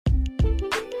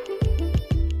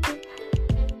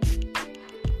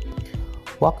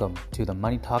Welcome to the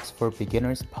Money Talks for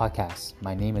Beginners podcast.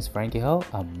 My name is Frankie Ho,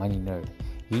 a money nerd.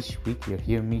 Each week you'll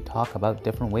hear me talk about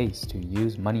different ways to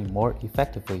use money more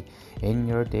effectively in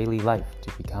your daily life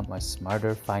to become a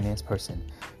smarter finance person.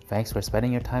 Thanks for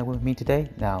spending your time with me today.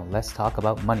 Now let's talk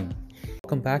about money.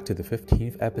 Welcome back to the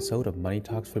 15th episode of Money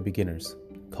Talks for Beginners,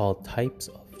 called Types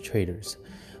of Traders.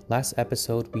 Last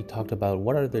episode, we talked about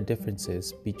what are the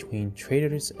differences between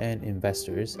traders and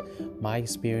investors, my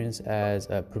experience as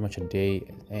pretty much a day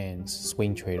and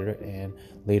swing trader, and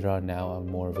later on now I'm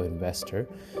more of an investor,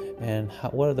 and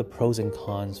what are the pros and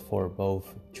cons for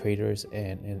both traders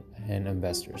and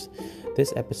investors.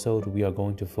 This episode, we are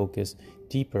going to focus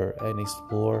deeper and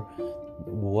explore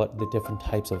what the different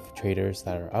types of traders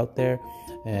that are out there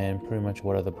and pretty much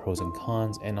what are the pros and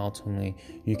cons, and ultimately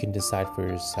you can decide for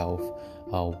yourself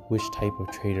which type of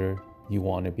trader you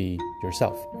want to be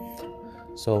yourself.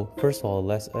 So first of all,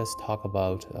 let's talk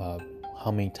about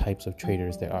how many types of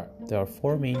traders there are. There are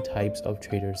four main types of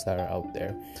traders that are out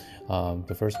there.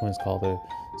 The first one is called the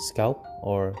scalp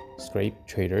or scrape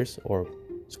traders or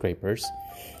scrapers.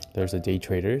 There's the day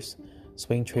traders,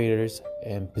 swing traders,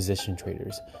 and position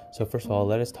traders. So first of all,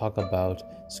 let us talk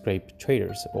about scrape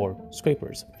traders or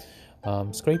scrapers.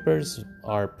 Scrapers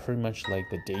are pretty much like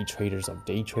the day traders of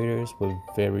day traders with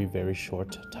very, very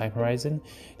short time horizon.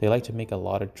 They like to make a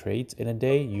lot of trades in a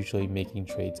day, usually making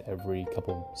trades every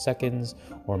couple seconds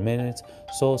or minutes.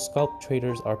 So scalp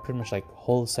traders are pretty much like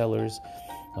wholesalers,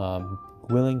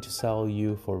 willing to sell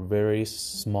you for very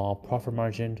small profit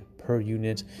margin per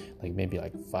unit, like maybe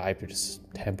like 5 to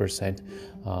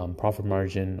 10% profit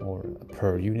margin or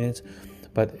per unit.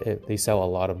 But they sell a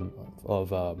lot of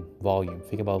volume.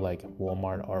 Think about like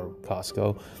Walmart or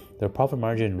Costco. Their profit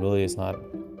margin really is not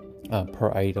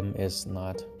per item is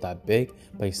not that big,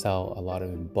 but they sell a lot of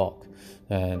in bulk,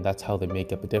 and that's how they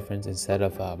make up a difference. Instead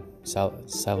of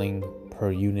selling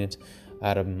per unit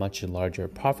at a much larger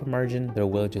profit margin, they're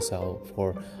willing to sell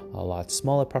for a lot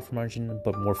smaller profit margin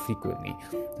but more frequently.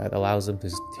 That allows them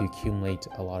to accumulate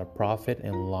a lot of profit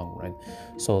in the long run.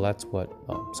 So that's what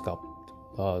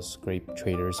scrape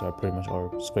traders are pretty much,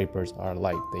 or scrapers are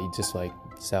like. They just like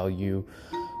sell you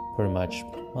pretty much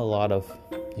a lot of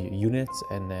units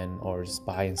and then or just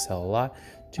buy and sell a lot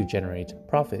to generate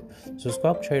profit. So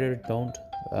scalp traders don't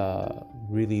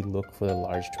really look for the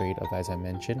large trade of, as I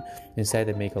mentioned. Instead,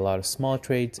 they make a lot of small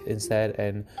trades instead,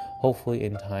 and hopefully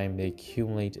in time they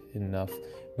accumulate enough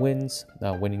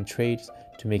winning trades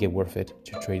to make it worth it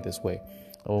to trade this way.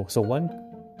 So one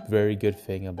very good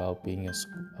thing about being a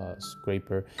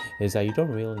scraper is that you don't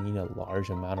really need a large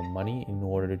amount of money in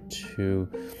order to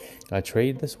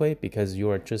trade this way, because you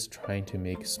are just trying to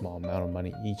make a small amount of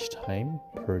money each time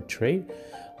per trade.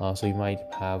 So you might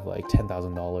have like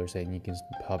 $10,000 and you can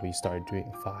probably start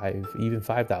doing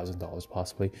 $5,000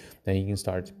 possibly. Then you can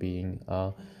start being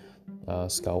a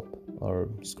scalp or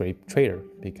scrape trader,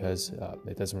 because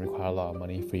it doesn't require a lot of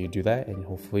money for you to do that, and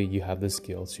hopefully you have the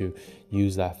skill to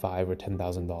use that $5,000 or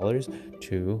 $10,000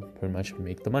 to pretty much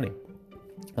make the money.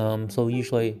 So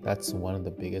usually that's one of the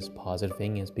biggest positive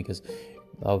thing, is because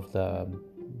of the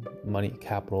money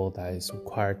capital that is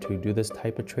required to do this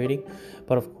type of trading.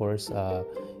 But of course,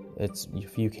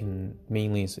 if you can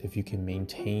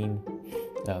maintain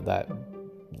that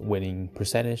winning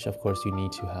percentage, of course you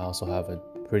need to also have a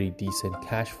pretty decent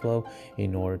cash flow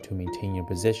in order to maintain your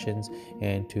positions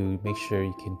and to make sure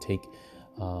you can take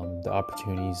the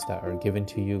opportunities that are given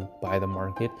to you by the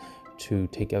market to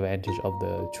take advantage of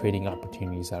the trading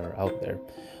opportunities that are out there.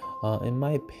 In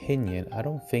my opinion, I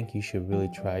don't think you should really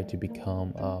try to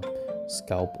become a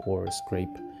scalp or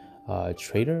scrape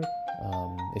trader,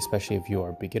 especially if you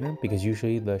are a beginner, because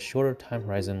usually the shorter time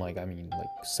horizon,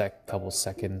 couple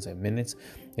seconds and minutes,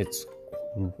 it's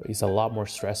a lot more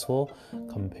stressful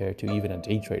compared to even a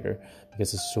day trader,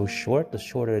 because it's so short. The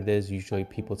shorter it is, usually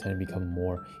people tend to become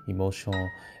more emotional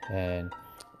and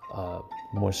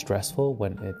more stressful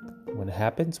when it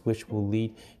happens, which will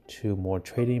lead to more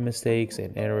trading mistakes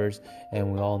and errors.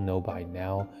 And we all know by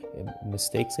now,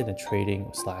 mistakes in the trading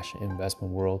 /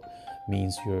 investment world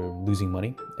means you're losing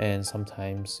money. And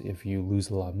sometimes if you lose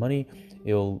a lot of money,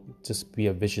 it'll just be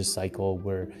a vicious cycle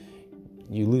where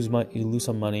you lose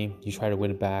some money, you try to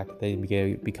win it back, then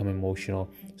you become emotional,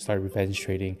 start revenge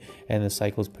trading, and the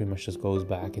cycle pretty much just goes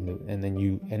back, and then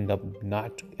you end up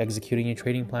not executing your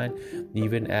trading plan,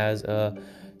 even as a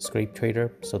scrape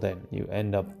trader. So then you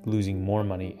end up losing more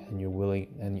money, and you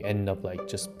end up like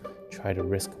just try to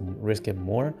risk it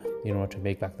more in order to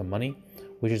make back the money,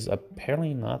 which is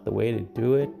apparently not the way to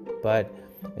do it, but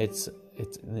it's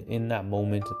in that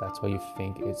moment, that's why you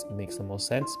think it makes the most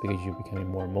sense, because you're becoming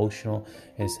more emotional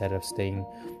instead of staying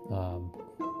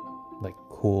like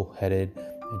cool-headed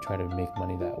and try to make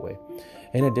money that way.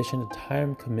 In addition, the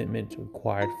time commitment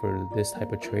required for this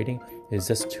type of trading is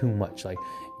just too much. Like,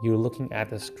 you're looking at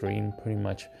the screen pretty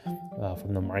much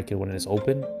from the market when it's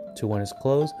open to when it's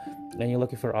closed, and you're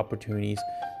looking for opportunities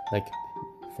like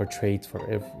for trades for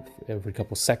every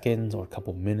couple seconds or a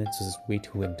couple minutes. Is way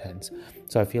too intense.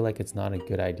 So I feel like it's not a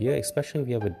good idea, especially if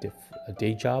you have a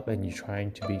day job and you're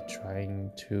trying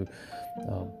to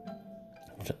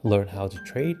learn how to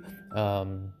trade.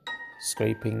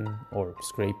 Scraping or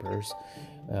scrapers,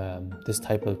 this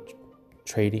type of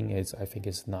trading I think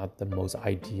is not the most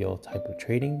ideal type of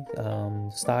trading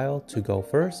style to go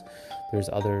first. There's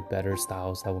other better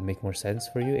styles that will make more sense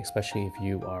for you, especially if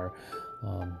you are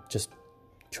just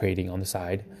trading on the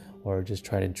side or just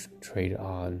trying to trade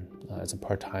on as a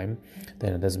part-time.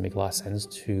 Then it doesn't make a lot of sense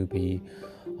to be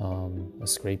a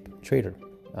scrape trader.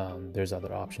 There's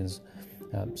other options.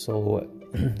 So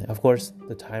of course,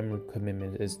 the time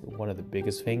commitment is one of the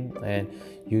biggest thing, and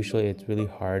usually it's really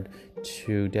hard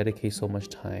to dedicate so much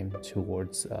time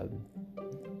towards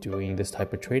doing this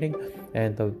type of trading,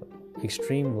 and the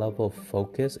extreme level of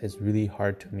focus is really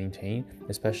hard to maintain,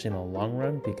 especially in the long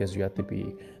run, because you have to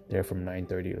be there from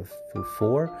 9:30 to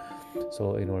 4,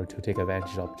 so in order to take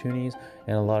advantage of opportunities.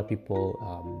 And a lot of people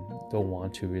don't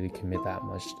want to really commit that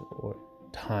much or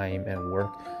time and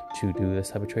work to do this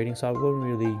type of trading. So I wouldn't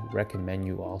really recommend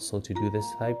you also to do this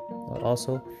type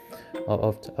also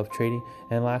of trading.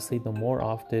 And lastly, the more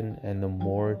often and the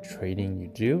more trading you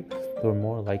do, the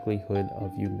more likelihood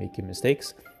of you making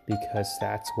mistakes, because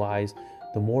stats wise,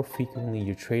 the more frequently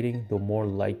you're trading, the more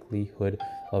likelihood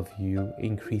of you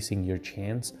increasing your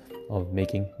chance of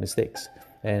making mistakes.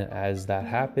 And as that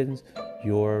happens,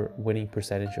 your winning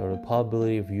percentage or the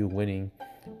probability of you winning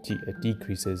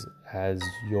decreases as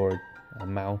your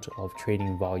amount of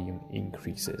trading volume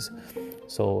increases.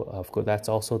 So of course, that's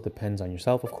also depends on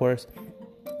yourself, of course,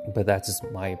 but that's just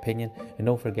my opinion. And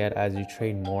don't forget, as you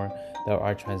trade more, there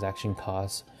are transaction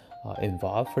costs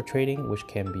involved for trading, which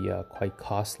can be quite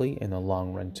costly in the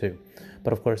long run too.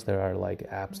 But of course, there are like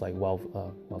apps like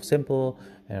Wealthsimple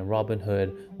and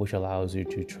Robinhood, which allows you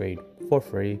to trade for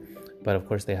free. But of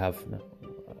course, they have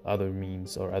other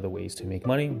means or other ways to make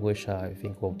money, which I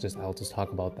think I'll just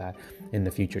talk about that in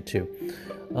the future too.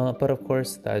 But of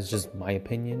course, that is just my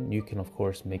opinion. You can of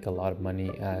course make a lot of money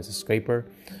as a scraper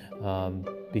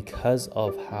because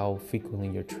of how frequently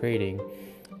you're trading.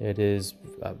 It is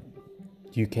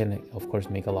you can of course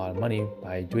make a lot of money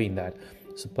by doing that.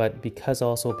 So, but because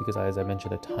as I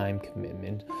mentioned, the time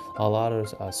commitment, a lot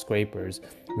of scrapers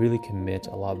really commit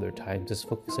a lot of their time just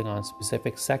focusing on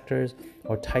specific sectors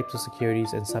or types of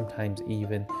securities, and sometimes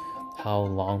even how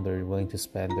long they're willing to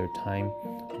spend their time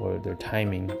or their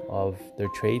timing of their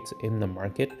trades in the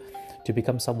market to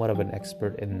become somewhat of an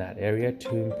expert in that area to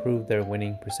improve their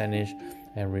winning percentage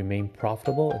and remain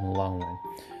profitable in the long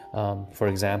run. For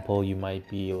example, you might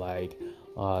be like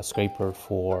a scraper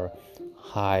for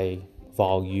high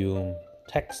volume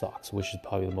tech stocks, which is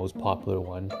probably the most popular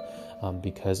one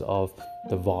because of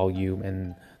the volume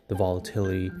and the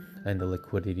volatility and the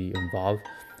liquidity involved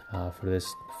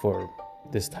for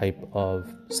this type of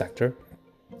sector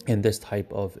in this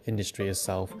type of industry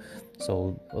itself.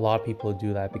 So a lot of people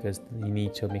do that because you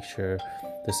need to make sure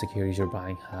the securities you're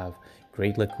buying have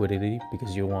great liquidity,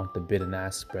 because you want the bid and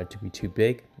ask spread to be too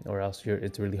big, or else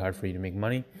it's really hard for you to make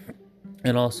money.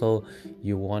 And also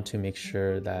you want to make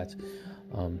sure that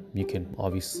you can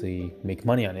obviously make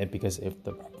money on it, because if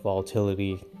the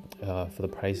volatility for the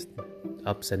price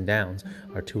ups and downs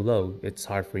are too low, it's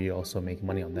hard for you to also make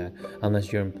money on that,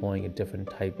 unless you're employing a different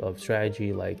type of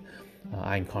strategy like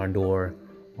Iron Condor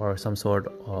or some sort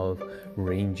of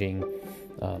ranging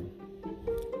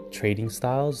trading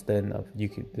styles. Then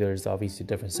there's obviously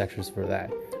different sectors for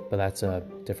that, but that's a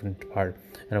different part.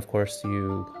 And of course,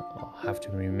 you have to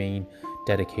remain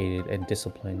dedicated and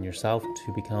discipline yourself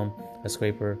to become a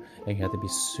scraper, and you have to be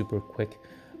super quick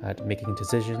at making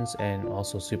decisions and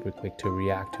also super quick to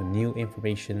react to new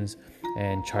informations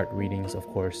and chart readings. Of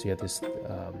course, you have to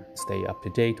stay up to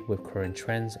date with current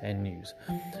trends and news.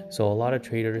 So a lot of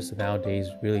traders nowadays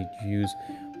really use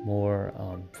more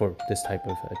for this type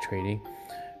of trading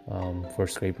for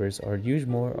scrapers, or use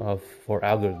more for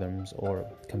algorithms or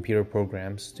computer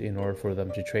programs in order for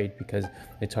them to trade, because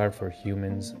it's hard for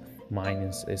humans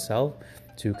mind itself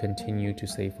to continue to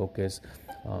stay focused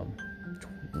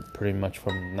pretty much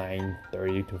from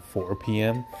 9:30 to 4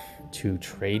 p.m. to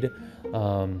trade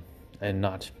and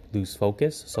not lose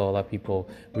focus. So a lot of people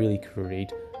really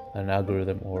create an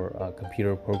algorithm or a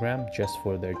computer program just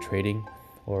for their trading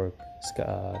or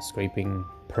scraping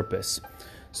purpose.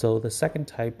 So the second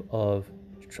type of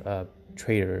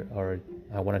trader, or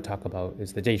I want to talk about,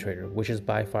 is the day trader, which is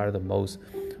by far the most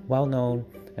well-known,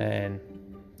 and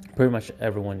pretty much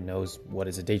everyone knows what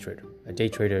is a day trader. A day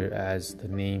trader, as the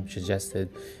name suggested,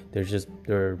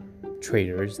 they're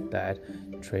traders that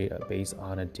trade based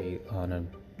on a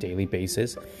daily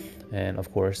basis, and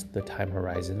of course the time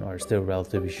horizon are still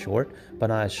relatively short, but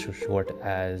not as short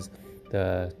as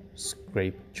the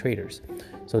scrape traders.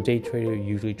 So day traders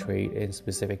usually trade in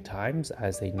specific times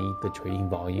as they need the trading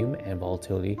volume and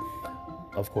volatility,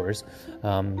 of course,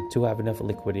 to have enough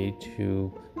liquidity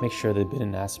to make sure the bid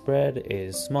and ask spread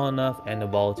is small enough, and the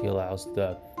volatility allows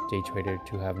the day trader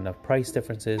to have enough price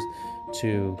differences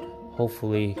to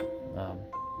hopefully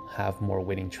have more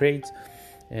winning trades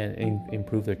and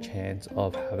improve their chance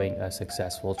of having a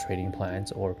successful trading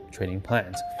plans.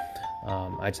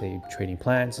 I'd say trading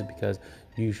plans is because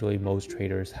usually most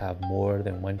traders have more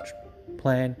than one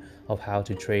plan of how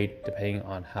to trade depending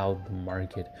on how the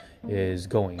market is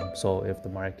going. So if the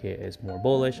market is more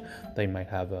bullish, they might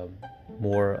have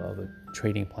more of a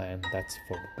trading plan that's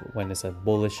for when it's a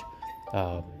bullish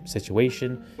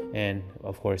situation, and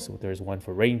of course there's one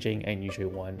for ranging, and usually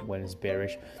one when it's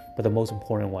bearish. But the most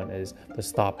important one is the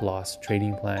stop loss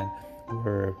trading plan,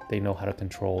 where they know how to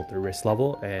control the risk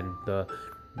level and the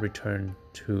return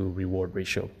to reward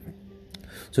ratio.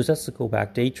 So just to go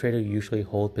back, day traders usually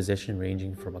hold position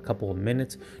ranging from a couple of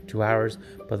minutes to hours,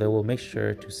 but they will make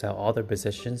sure to sell all their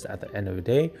positions at the end of the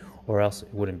day, or else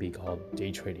it wouldn't be called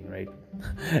day trading, right?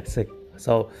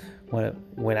 So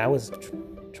when I was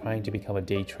trying to become a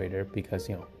day trader, because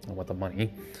I want the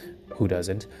money, who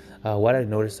doesn't? What I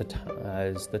noticed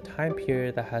is the time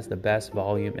period that has the best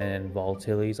volume and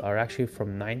volatilities are actually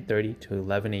from 9:30 to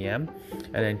 11 a.m.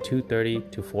 and then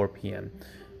 2:30 to 4 p.m.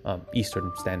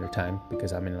 Eastern Standard Time,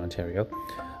 because I'm in Ontario.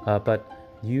 But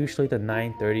usually the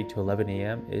 9:30 to 11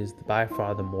 a.m. is by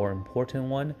far the more important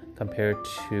one compared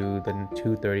to the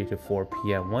 2:30 to 4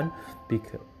 p.m. one,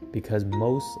 because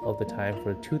most of the time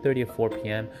for 2:30 to 4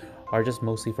 p.m. are just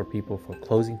mostly for people for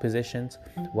closing positions,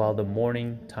 while the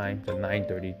morning time, the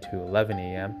 9:30 to 11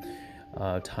 a.m.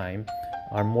 Time,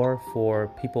 are more for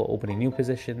people opening new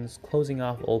positions, closing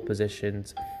off old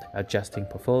positions, adjusting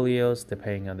portfolios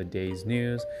depending on the day's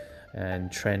news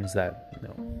and trends that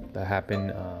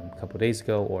happened a couple of days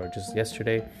ago or just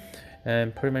yesterday.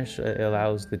 And pretty much it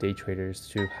allows the day traders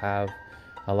to have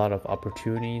a lot of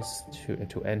opportunities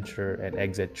to enter and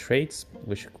exit trades,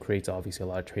 which creates obviously a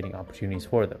lot of trading opportunities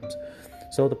for them.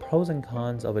 So the pros and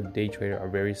cons of a day trader are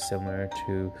very similar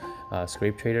to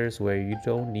scrape traders, where you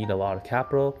don't need a lot of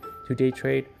capital to day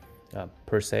trade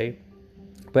per se,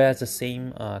 but has the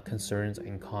same concerns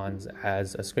and cons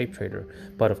as a scrape trader,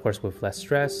 but of course with less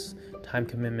stress, time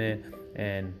commitment,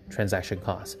 and transaction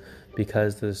costs.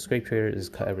 Because the scrape trader is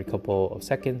cut every couple of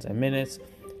seconds and minutes,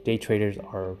 day traders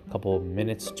are a couple of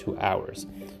minutes to hours.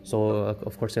 So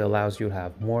of course it allows you to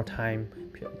have more time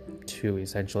to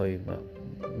essentially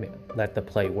let the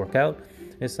play work out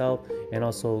itself, and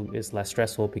also it's less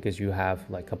stressful because you have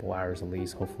like a couple hours at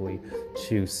least, hopefully,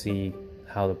 to see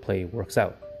how the play works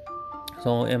out.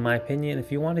 So in my opinion,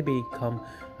 if you want to become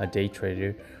a day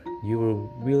trader, you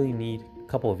will really need a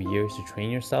couple of years to train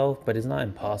yourself, but it's not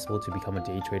impossible to become a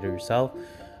day trader yourself.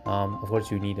 Of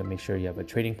course, you need to make sure you have a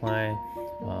trading plan,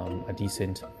 a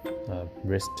decent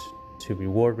risk to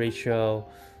reward ratio,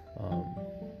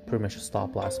 pretty much a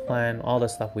stop loss plan, all the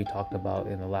stuff we talked about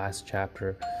in the last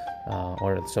chapter,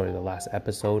 the last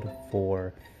episode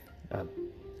for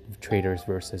traders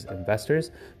versus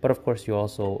investors. But of course, you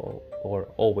also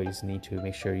always need to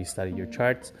make sure you study your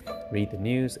charts, read the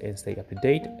news, and stay up to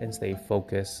date, and stay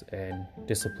focused and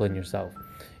discipline yourself.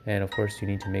 And of course, you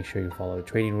need to make sure you follow the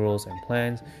trading rules and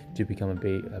plans to become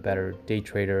a better day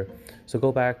trader. So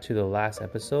go back to the last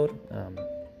episode,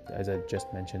 as I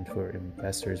just mentioned, for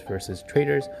investors versus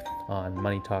traders on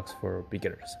Money Talks for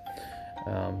Beginners.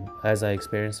 As I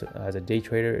experienced as a day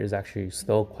trader, is actually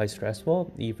still quite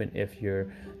stressful, even if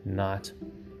you're not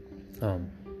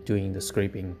doing the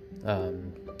scraping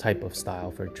type of style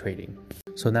for trading.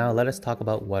 So now let us talk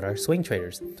about what are swing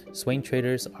traders. Swing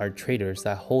traders are traders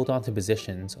that hold on to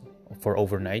positions for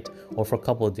overnight or for a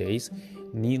couple of days.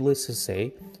 Needless to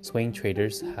say, swing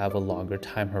traders have a longer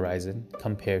time horizon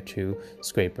compared to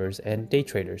scrapers and day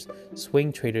traders.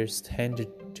 Swing traders tend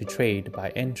to trade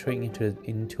by entering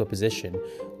into a position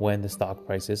when the stock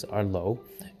prices are low,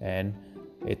 and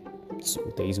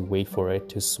they wait for it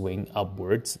to swing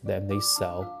upwards, then they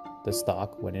sell the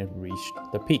stock when it reached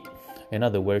the peak. In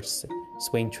other words,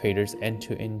 swing traders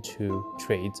enter into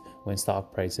trades when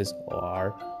stock prices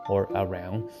are or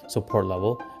around support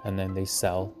level, and then they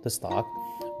sell the stock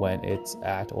when it's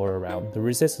at or around the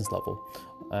resistance level.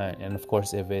 And of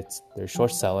course, if they're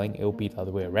short selling, it will be the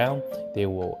other way around. They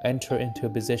will enter into a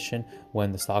position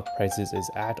when the stock prices is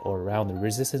at or around the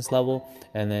resistance level,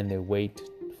 and then they wait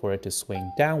for it to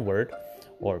swing downward,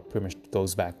 or pretty much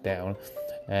goes back down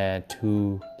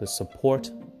to the support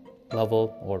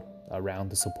level, or around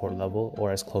the support level,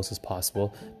 or as close as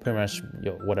possible. Pretty much,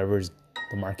 whatever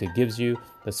the market gives you,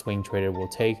 the swing trader will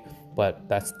take. But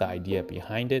that's the idea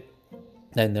behind it.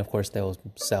 And of course, they'll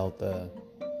sell the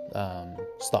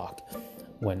stock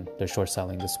when they're short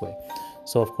selling this way.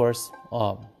 So of course,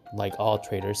 like all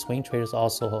traders, swing traders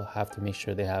also have to make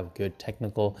sure they have good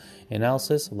technical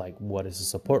analysis, like what is the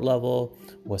support level,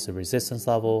 what's the resistance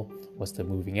level, what's the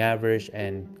moving average,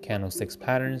 and candlesticks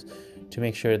patterns, to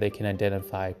make sure they can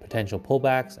identify potential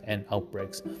pullbacks and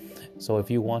outbreaks. So if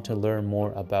you want to learn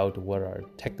more about what are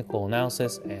technical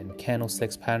analysis and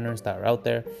candlesticks patterns that are out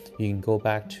there, you can go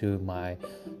back to my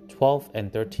 12th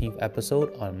and 13th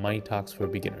episode on Money Talks for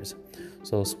Beginners.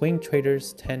 So swing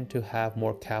traders tend to have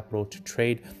more capital to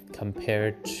trade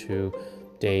compared to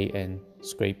day and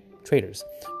scrape traders,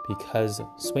 because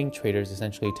swing traders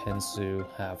essentially tends to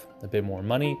have a bit more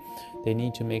money. They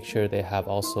need to make sure they have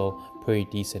also pretty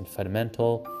decent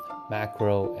fundamental,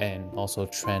 macro, and also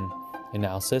trend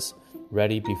analysis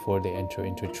ready before they enter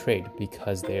into a trade,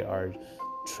 because they are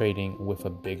trading with a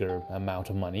bigger amount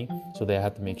of money. So they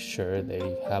have to make sure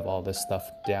they have all this stuff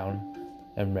down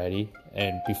and ready,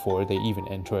 and before they even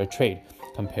enter a trade,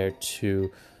 compared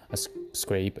to a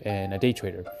scrape and a day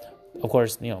trader. Of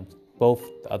course, both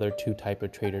the other two type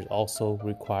of traders also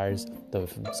requires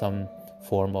some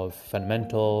form of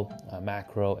fundamental,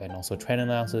 macro, and also trend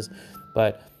analysis.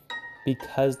 But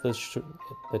because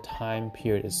the time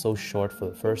period is so short for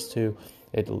the first two,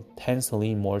 it tends to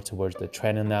lean more towards the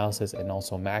trend analysis and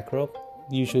also macro.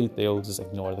 Usually they'll just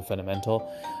ignore the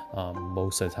fundamental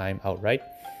most of the time outright.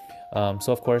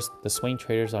 So of course, the swing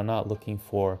traders are not looking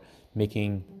for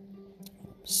making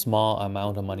small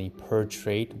amount of money per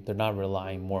trade. They're not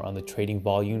relying more on the trading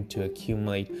volume to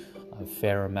accumulate a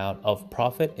fair amount of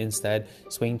profit. Instead,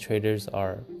 swing traders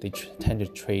tend to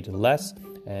trade less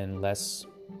and less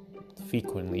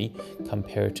frequently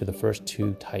compared to the first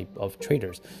two type of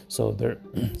traders. So their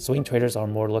swing traders are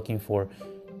more looking for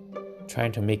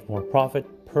trying to make more profit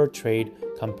per trade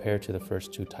compared to the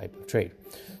first two type of trade.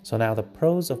 So now the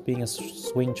pros of being a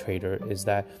swing trader is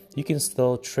that you can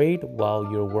still trade while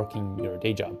you're working your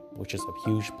day job, which is a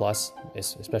huge plus,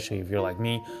 especially if you're like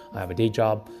me. I have a day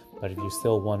job, but if you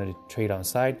still wanted to trade on the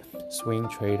side, swing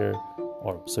trader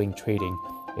or swing trading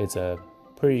is a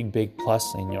pretty big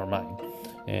plus in your mind.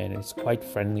 And it's quite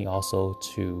friendly also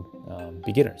to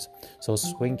beginners. So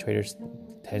swing traders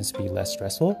tends to be less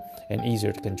stressful and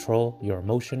easier to control your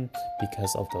emotion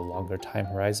because of the longer time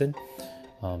horizon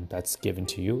that's given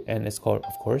to you. And it's called,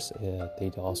 of course,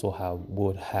 they also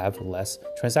would have less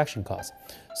transaction costs.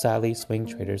 Sadly, swing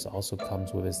traders also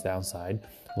comes with its downside,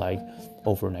 like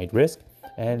overnight risk,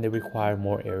 and they require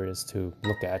more areas to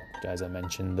look at, as I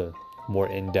mentioned, the more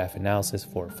in-depth analysis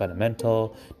for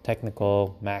fundamental,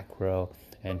 technical, macro,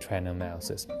 and trend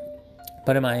analysis.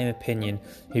 But in my opinion,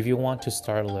 if you want to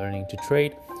start learning to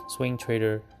trade, swing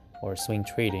trader or swing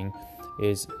trading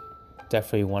is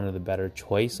definitely one of the better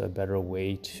choice, a better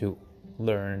way to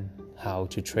learn how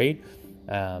to trade,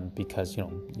 because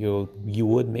you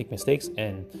would make mistakes,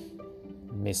 and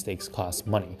mistakes cost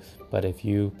money. But if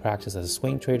you practice as a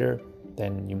swing trader,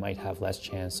 then you might have less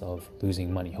chance of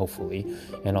losing money, hopefully.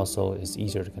 And also it's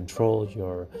easier to control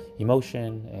your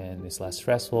emotion, and it's less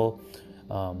stressful.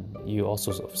 You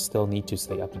also still need to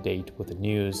stay up to date with the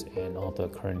news and all the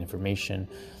current information,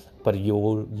 but you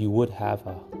would have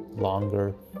a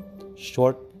longer,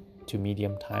 short to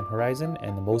medium time horizon.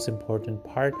 And the most important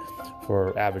part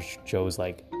for average Joes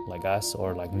like us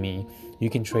or like me, you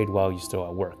can trade while you're still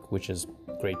at work, which is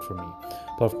great for me.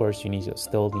 But of course, you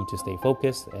still need to stay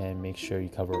focused and make sure you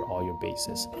cover all your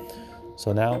bases.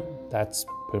 So now that's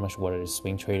pretty much what it is,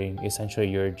 swing trading.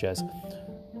 Essentially,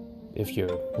 if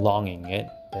you're longing it,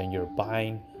 then you're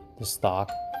buying the stock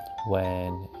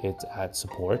when it's at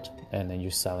support, and then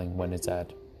you're selling when it's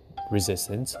at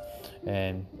resistance.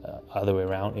 And other way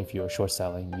around, if you're short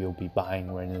selling, you'll be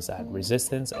buying when it's at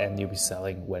resistance, and you'll be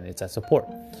selling when it's at support.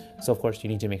 So of course, you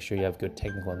need to make sure you have good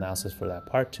technical analysis for that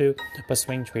part too. But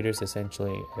swing traders,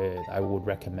 essentially, I would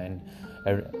recommend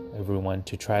everyone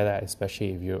to try that,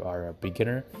 especially if you are a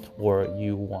beginner or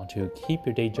you want to keep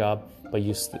your day job, but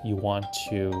you want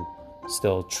to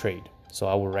still trade. So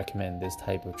I would recommend this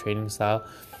type of trading style,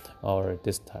 or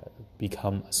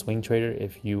become a swing trader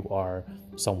if you are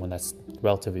someone that's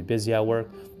relatively busy at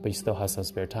work, but you still have some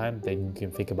spare time. Then you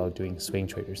can think about doing swing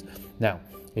traders. Now,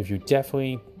 if you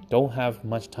definitely don't have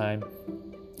much time,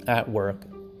 at work,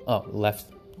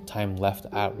 left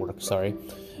at work, sorry,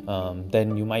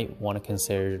 then you might want to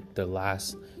consider the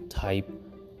last type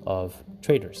of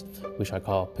traders, which I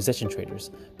call position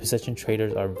traders. Position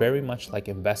traders are very much like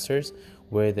investors,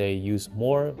 where they use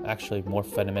more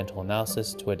fundamental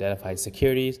analysis to identify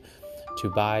securities to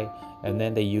buy, and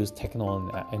then they use technical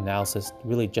analysis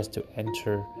really just to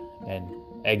enter and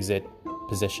exit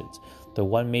positions. The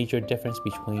one major difference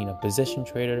between a position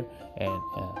trader and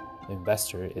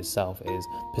investor itself is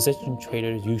position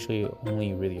traders usually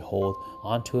only really hold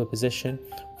onto a position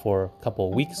for a couple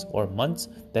of weeks or months,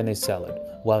 then they sell it,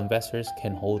 while investors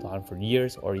can hold on for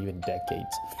years or even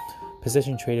decades.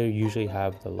 Position traders usually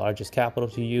have the largest capital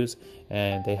to use,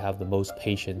 and they have the most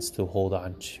patience to hold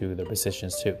on to their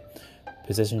positions too.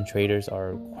 Position traders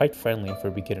are quite friendly for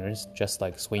beginners, just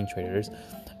like swing traders,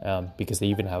 because they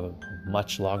even have a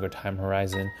much longer time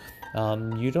horizon.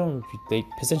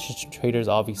 Position traders,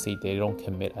 obviously, they don't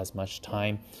commit as much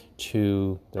time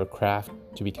to their craft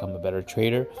to become a better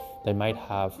trader. They might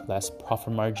have less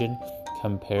profit margin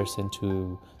comparison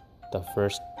to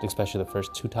especially the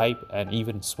first two type, and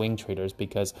even swing traders,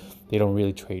 because they don't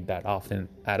really trade that often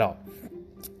at all.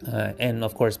 And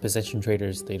of course, position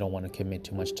traders, they don't want to commit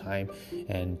too much time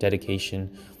and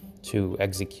dedication to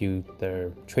execute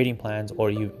their trading plans,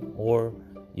 or you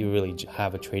really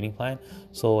have a trading plan.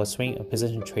 So a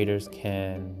position traders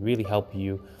can really help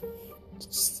you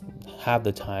have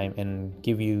the time and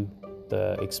give you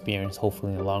the experience,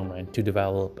 hopefully in the long run, to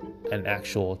develop an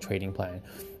actual trading plan.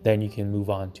 Then you can move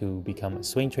on to become a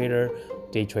swing trader,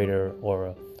 day trader,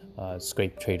 or a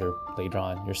scrape trader later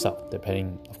on yourself,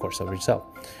 depending, of course, on yourself.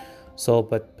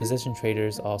 But position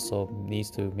traders also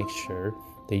needs to make sure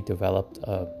they developed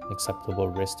an acceptable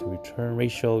risk to return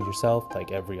ratio yourself,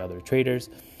 like every other traders.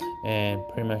 And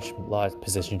pretty much a lot of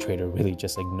position traders really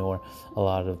just ignore a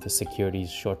lot of the securities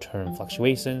short-term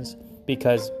fluctuations,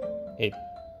 because it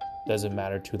doesn't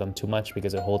matter to them too much,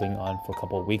 because they're holding on for a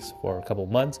couple of weeks or a couple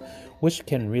of months, which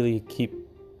can really keep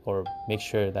or make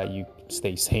sure that you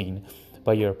stay sane.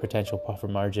 But your potential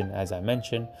profit margin, as I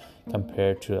mentioned,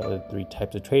 compared to the other three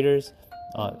types of traders,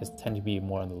 is tend to be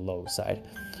more on the low side,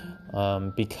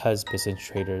 because position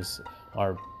traders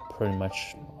are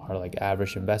like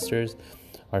average investors,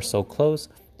 are so close.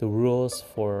 The rules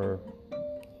for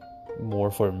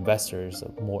investors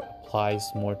applies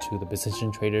more to the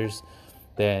position traders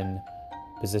than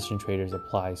position traders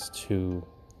applies to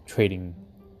trading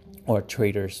or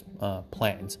traders'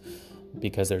 plans,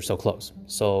 because they're so close.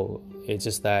 So it's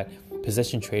just that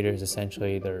position traders,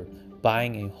 essentially, they're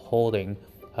buying and holding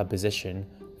a position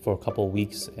for a couple of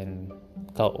weeks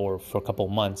or for a couple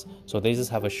of months. So they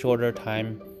just have a shorter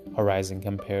time horizon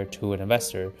compared to an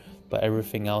investor, but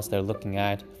everything else they're looking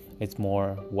at, it's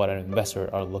more what an investor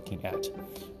are looking at.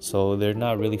 So they're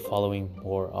not really following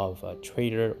more of a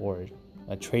trader or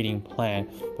a trading plan,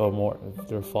 but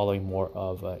they're following more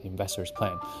of an investor's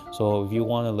plan. So if you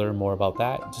want to learn more about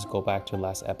that, just go back to the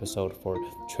last episode for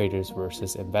traders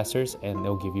versus investors, and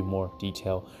they'll give you more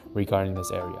detail regarding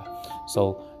this area.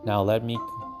 So now let me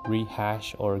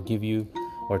rehash or give you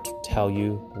or to tell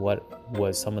you what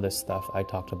was some of the stuff I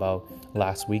talked about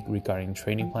last week regarding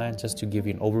trading plans, just to give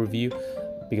you an overview,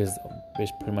 because it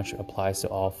pretty much applies to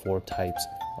all four types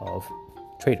of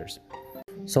traders.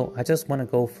 So I just want to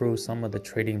go through some of the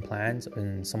trading plans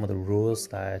and some of the rules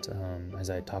that, as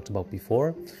I talked about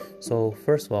before. So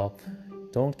first of all,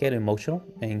 don't get emotional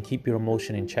and keep your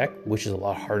emotion in check, which is a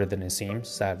lot harder than it seems,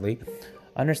 sadly.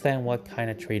 Understand what kind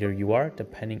of trader you are,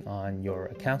 depending on your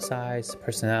account size,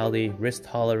 personality, risk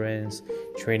tolerance,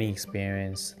 trading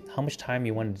experience, how much time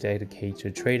you want to dedicate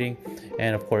to trading,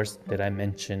 and of course, did I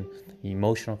mention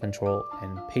emotional control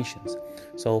and patience.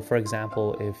 So for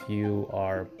example, if you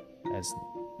are, as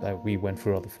we went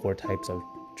through all the four types of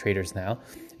traders now,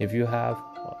 if you have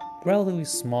a relatively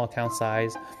small account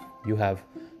size, you have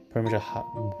pretty much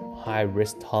a high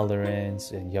risk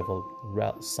tolerance, and you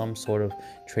have some sort of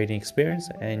trading experience,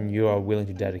 and you are willing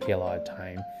to dedicate a lot of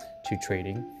time to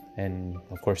trading, and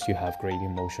of course you have great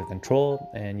emotional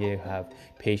control, and you have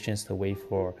patience to wait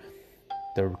for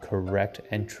the correct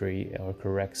entry or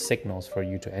correct signals for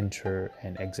you to enter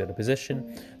and exit a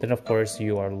position, then of course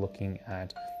you are looking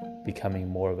at becoming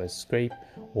more of a scrape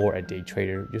or a day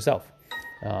trader yourself.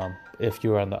 If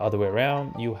you're on the other way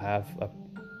around, you have a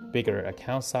bigger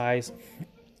account size,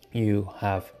 you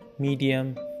have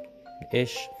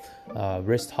medium-ish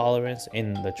risk tolerance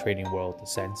in the trading world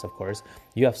sense, of course.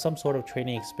 You have some sort of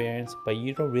trading experience, but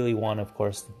you don't really want to, of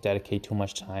course, dedicate too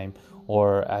much time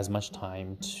or as much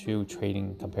time to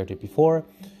trading compared to before.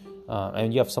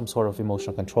 And you have some sort of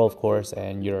emotional control, of course,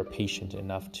 and you're patient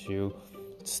enough to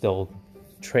still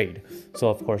trade. So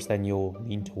of course then you'll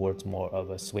lean towards more of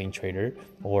a swing trader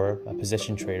or a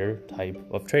position trader type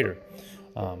of trader.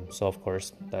 So of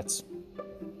course that's,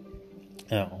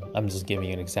 I'm just giving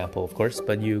you an example, of course,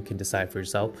 but you can decide for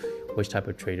yourself which type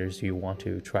of traders you want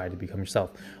to try to become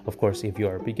yourself. Of course, if you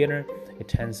are a beginner, it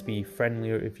tends to be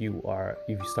friendlier if you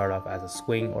start off as a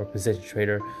swing or position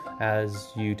trader.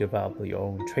 As you develop your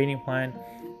own trading plan,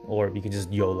 or you can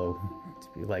just YOLO,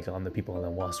 like on the people on the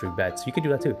Wall Street bets. You could do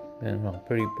that too.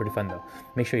 Pretty fun though.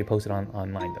 Make sure you post it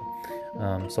online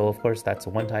though. So of course that's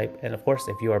one type. And of course,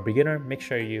 if you are a beginner, make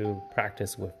sure you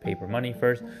practice with paper money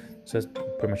first. So it's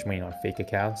pretty much money on fake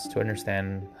accounts to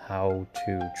understand how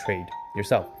to trade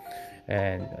yourself.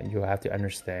 And you have to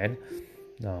understand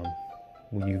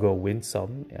you go win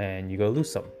some and you go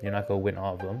lose some. You're not going to win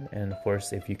all of them. And of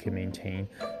course, if you can maintain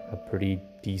a pretty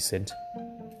decent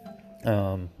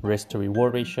risk to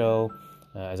reward ratio,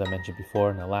 as I mentioned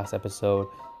before in the last episode,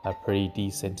 a pretty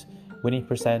decent winning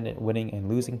and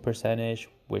losing percentage,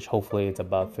 which hopefully it's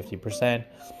above 50%,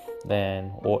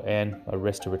 and a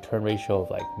risk to return ratio of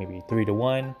like maybe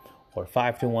 3-1 or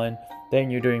 5-1,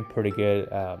 then you're doing pretty good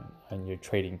on your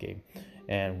trading game.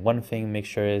 And one thing, make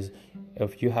sure is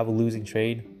if you have a losing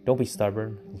trade, don't be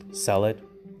stubborn, sell it.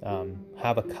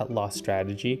 Have a cut loss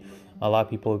strategy. A lot of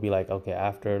people would be like, okay,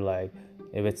 after like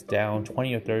if it's down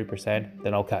 20 or 30%,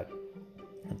 then I'll cut.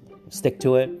 Stick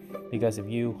to it, because if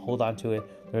you hold on to it,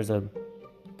 there's a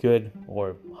good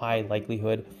or high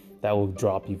likelihood that will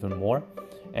drop even more.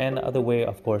 And the other way,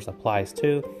 of course, applies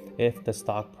too. If the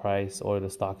stock price or the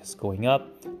stock is going up,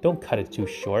 don't cut it too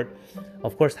short.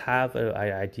 Of course, have an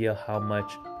idea how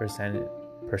much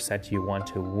percent you want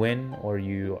to win or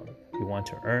you want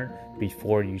to earn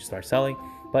before you start selling.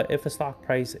 But if the stock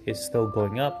price is still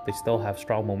going up, they still have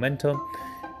strong momentum,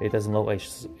 it doesn't look like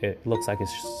it looks like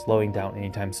it's slowing down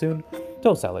anytime soon,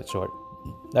 don't sell it short.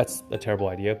 That's a terrible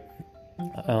idea.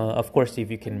 Of course, if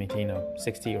you can maintain a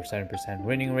 60 or 70%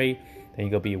 winning rate, then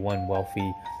you're gonna be one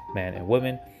wealthy man and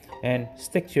woman. And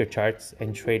stick to your charts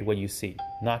and trade what you see,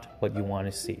 not what you want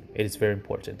to see. It is very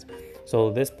important.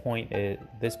 So this point I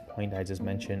just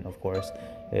mentioned, of course,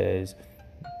 is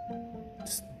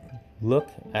look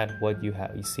at what you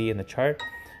see in the chart.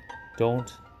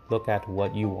 Don't look at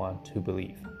what you want to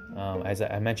believe. As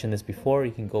I mentioned this before,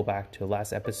 you can go back to the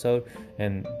last episode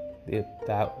and it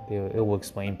will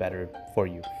explain better for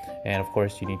you. And of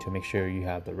course, you need to make sure you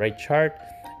have the right chart.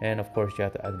 And of course, you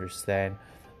have to understand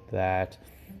that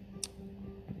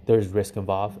there's risk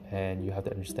involved, and you have to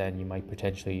understand you might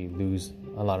potentially lose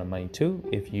a lot of money too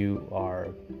if you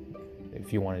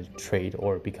want to trade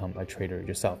or become a trader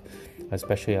yourself.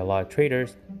 Especially a lot of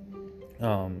traders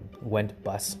went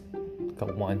bust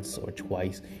once or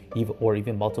twice,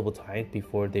 even multiple times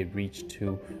before they reach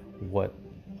to what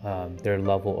their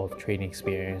level of trading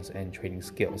experience and trading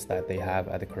skills that they have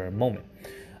at the current moment.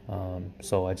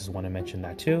 So I just want to mention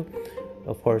that too.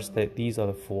 Of course, these are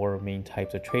the 4 main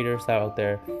types of traders that are out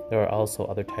there. There are also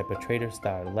other type of traders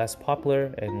that are less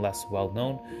popular and less well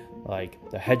known, like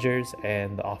the hedgers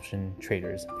and the option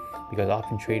traders, because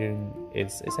option trading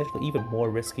is essentially even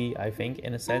more risky, I think,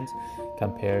 in a sense,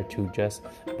 compared to just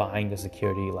buying the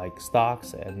security like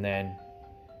stocks and then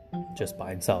just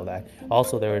buy and sell that.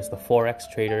 Also, there is the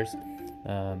forex traders.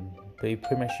 They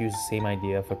pretty much use the same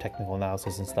idea for technical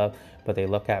analysis and stuff, but they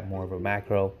look at more of a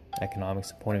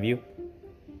macroeconomics point of view.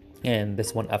 And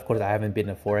this one, of course, I haven't been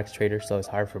a forex trader, so it's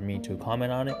hard for me to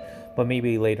comment on it, but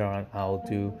maybe later on I'll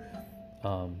do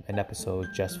an episode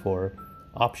just for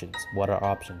options. What are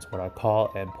options? What are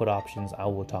call and put options? I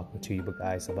will talk to you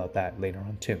guys about that later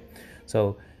on too.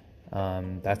 So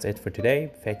that's it for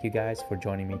today. Thank you guys for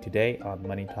joining me today on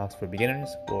Money Talks for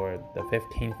Beginners for the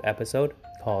 15th episode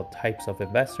called Types of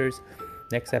Investors.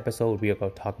 Next episode, we are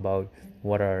going to talk about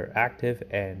what are active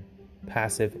and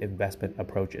passive investment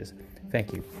approaches.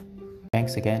 Thank you.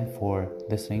 Thanks again for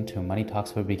listening to Money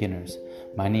Talks for Beginners.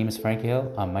 My name is Frank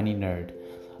Hill. I'm Money Nerd.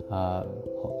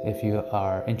 If you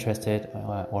are interested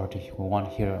or do you want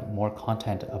to hear more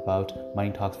content about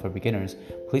Money Talks for Beginners,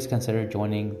 please consider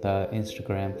joining the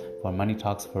Instagram for Money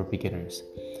Talks for Beginners.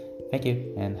 Thank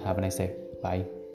you and have a nice day. Bye.